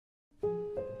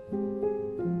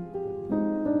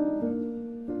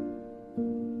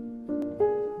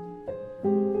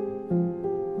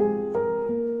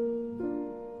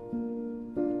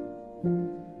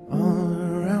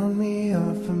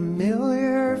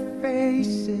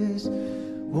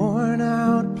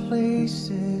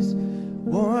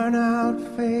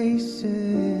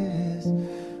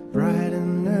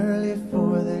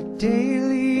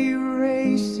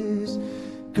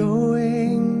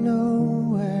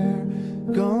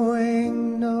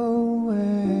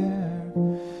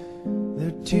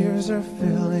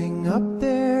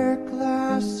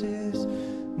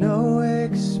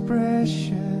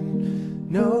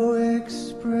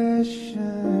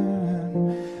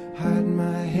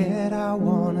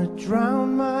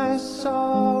drown my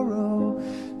sorrow.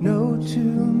 No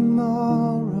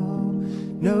tomorrow,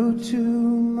 no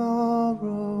tomorrow.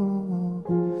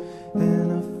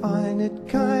 And I find it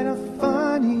kind of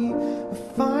funny, I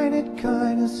find it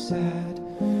kind of sad.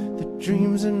 The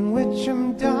dreams in which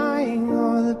I'm dying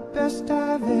are the best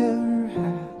I've ever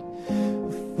had.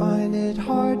 I find it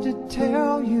hard to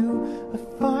tell you, I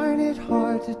find it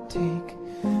hard to take.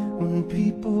 When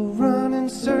people run in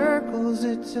circles,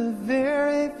 it's a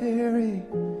very, very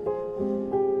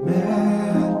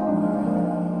mad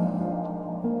world.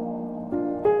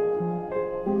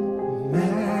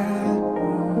 Mad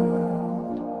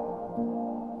world.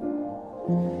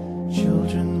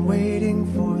 Children waiting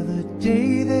for the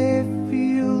day they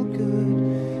feel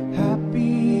good.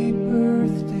 Happy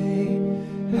birthday,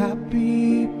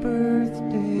 happy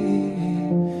birthday.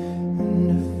 And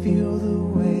to feel the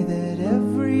way that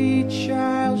every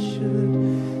child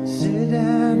should sit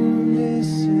and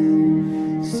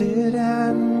listen, sit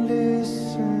and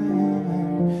listen.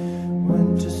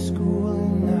 Went to school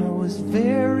and I was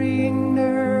very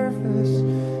nervous.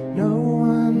 No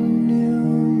one knew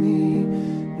me,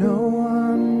 no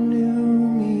one knew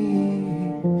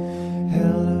me.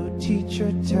 Hello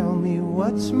teacher, tell me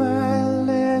what's my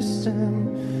lesson.